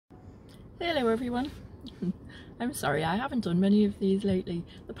Hello everyone. I'm sorry I haven't done many of these lately.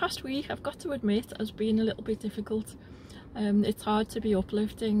 The past week, I've got to admit, has been a little bit difficult. It's hard to be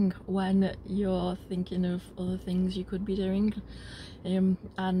uplifting when you're thinking of other things you could be doing.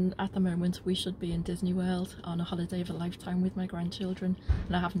 And at the moment we should be in Disney World on a holiday of a lifetime with my grandchildren,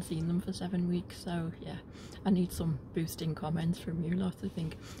 and I haven't seen them for 7 weeks, so yeah, I need some boosting comments from you lot. I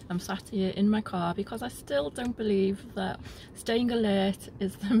think I'm sat here in my car because I still don't believe that staying alert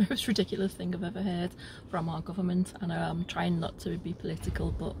is the most ridiculous thing I've ever heard from our government. And I'm trying not to be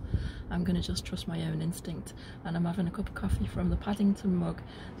political, but I'm going to just trust my own instinct, and I'm having a cup of coffee from the Paddington mug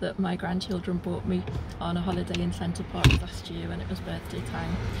that my grandchildren bought me on a holiday in Center Parc last year when it was birthday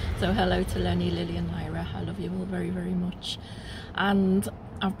time. So hello to Lenny, Lily and Lyra, I love you all very very much. And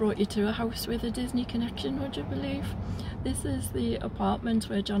I've brought you to a house with a Disney connection, would you believe? This is the apartment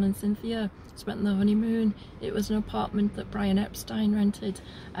where John and Cynthia spent their honeymoon. It was an apartment that Brian Epstein rented,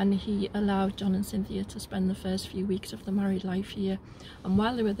 and he allowed John and Cynthia to spend the first few weeks of their married life here. And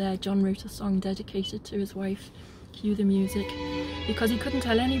while they were there, John wrote a song dedicated to his wife. Cue the music. Because he couldn't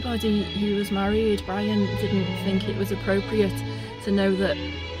tell anybody he was married, Brian didn't think it was appropriate to know that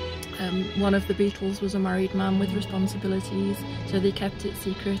one of the Beatles was a married man with responsibilities, so they kept it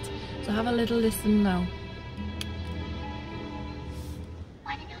secret. So have a little listen now.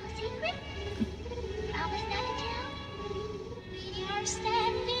 Want to know a secret? Promise not to tell. We are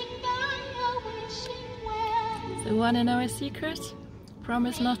standing by your wishing well. So want to know a secret?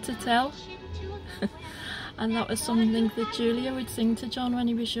 Promise not to tell. And that was something that Julia would sing to John when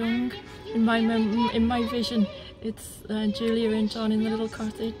he was young. In my vision, it's Julia and John in the little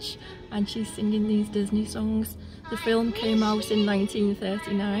cottage, and she's singing these Disney songs. The film came out in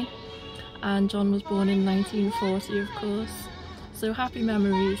 1939, and John was born in 1940, of course. So happy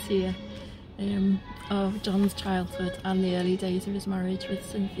memories here of John's childhood and the early days of his marriage with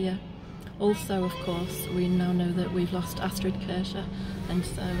Cynthia. Also, of course, we now know that we've lost Astrid Kircher, and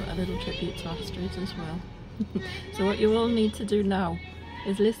so a little tribute to Astrid as well. So what you all need to do now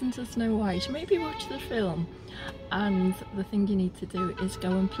is listen to Snow White, maybe watch the film, and the thing you need to do is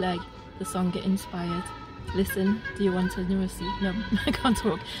go and play the song it inspired. Listen, do you want to know a secret? No, I can't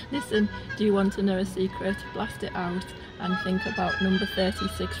talk. Listen, do you want to know a secret? Blast it out and think about number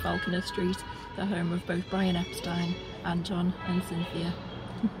 36 Falconer Street, the home of both Brian Epstein and John and Cynthia.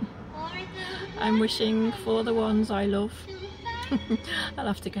 I'm wishing for the ones I love. I'll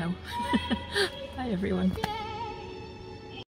have to go. Bye everyone.